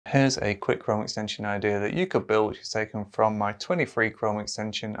Here's a quick Chrome extension idea that you could build, which is taken from my 23 Chrome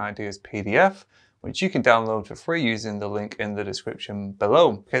extension ideas PDF, which you can download for free using the link in the description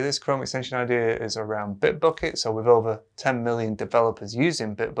below. Okay, this Chrome extension idea is around BitBucket. So with over 10 million developers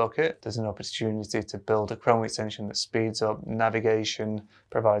using BitBucket, there's an opportunity to build a Chrome extension that speeds up navigation,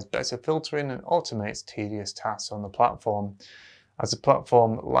 provides better filtering, and automates tedious tasks on the platform. As the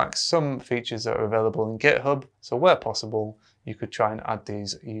platform lacks some features that are available in GitHub, so where possible, you could try and add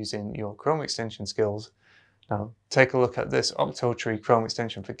these using your Chrome extension skills. Now, take a look at this Octotree Chrome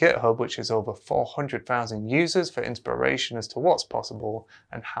extension for GitHub, which has over 400,000 users, for inspiration as to what's possible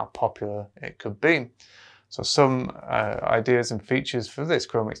and how popular it could be. So some ideas and features for this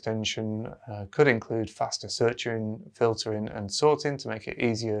Chrome extension could include faster searching, filtering, and sorting to make it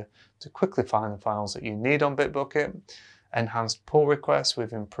easier to quickly find the files that you need on BitBucket, enhanced pull requests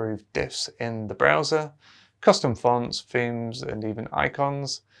with improved diffs in the browser, custom fonts, themes, and even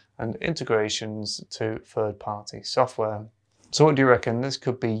icons, and integrations to third-party software. So what do you reckon? This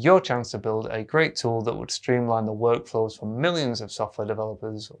could be your chance to build a great tool that would streamline the workflows for millions of software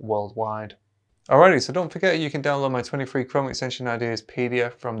developers worldwide. Alrighty, so don't forget you can download my 23 Chrome extension ideas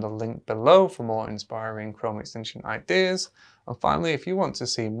PDF from the link below for more inspiring Chrome extension ideas. And finally, if you want to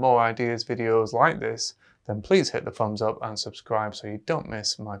see more ideas videos like this, then please hit the thumbs up and subscribe so you don't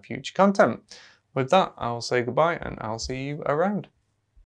miss my future content. With that, I'll say goodbye and I'll see you around.